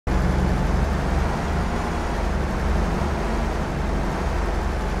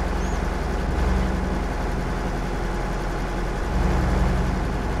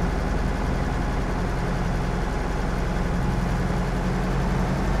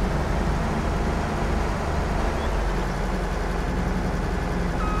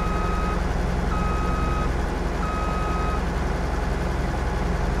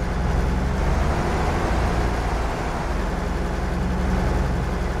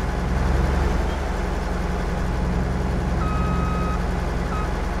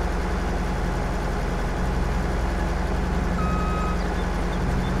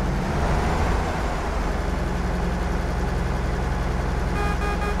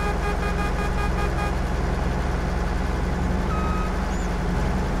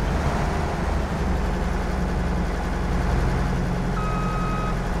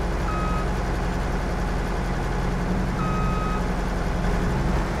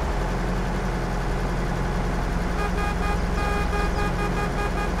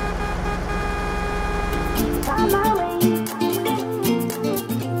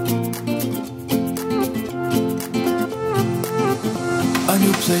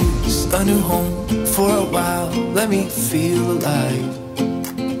new place, a new home. For a while, let me feel alive.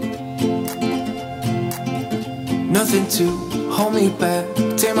 Nothing to hold me back.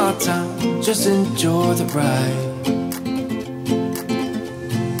 Take my time, just enjoy the ride.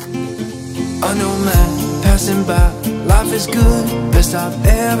 A new man passing by. Life is good, best I've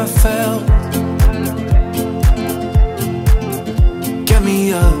ever felt. Get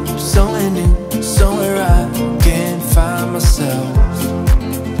me up, somewhere new, somewhere I can't find myself.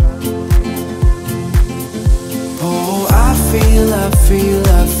 Oh, I feel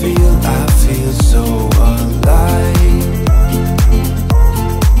so alive.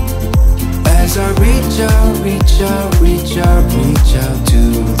 As I reach out to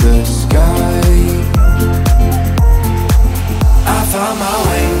the sky. I found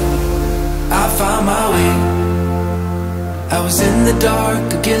my way. I was in the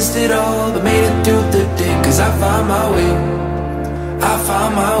dark against it all, but made it through the day. Cause I found my way.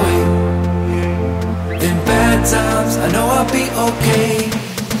 In bad times, I know I'll be okay.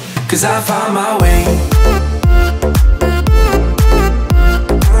 Cause I found my way.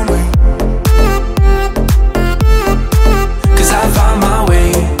 Cause I found my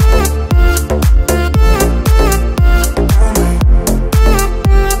way.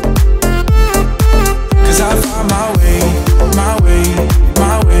 Cause I found my way. My way,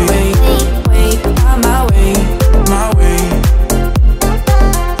 my way. Found my way, my way.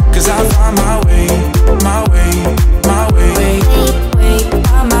 Cause I found my way, my way, my way.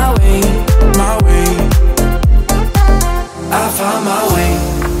 Found my way, my way. I found my way,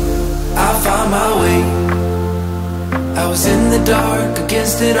 I found my way. I was in the dark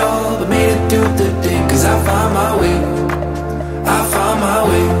against it all, but made it through the day. Cause I found my way, I found my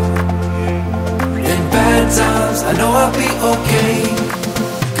way. In bad times, I know I'll be okay.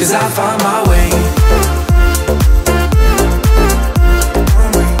 Cause I found my way.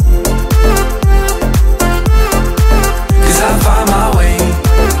 Cause I found my way.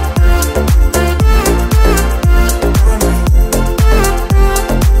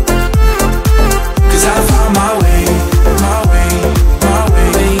 Cause I found my way. My way, my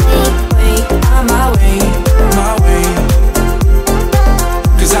way. Found my way, my way.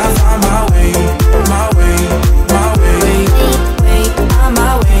 Cause I found my way. My way, my way. Found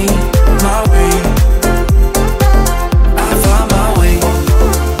my way, my way. I found my way.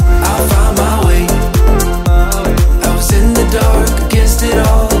 I found my way. I was in the dark against it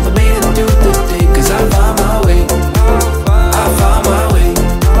all, but made it through the day. Cause I found my way. I found my way.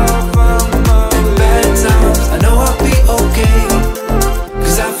 In bad times, I know I'll be okay.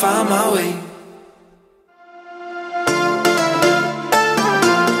 Cause I found my way.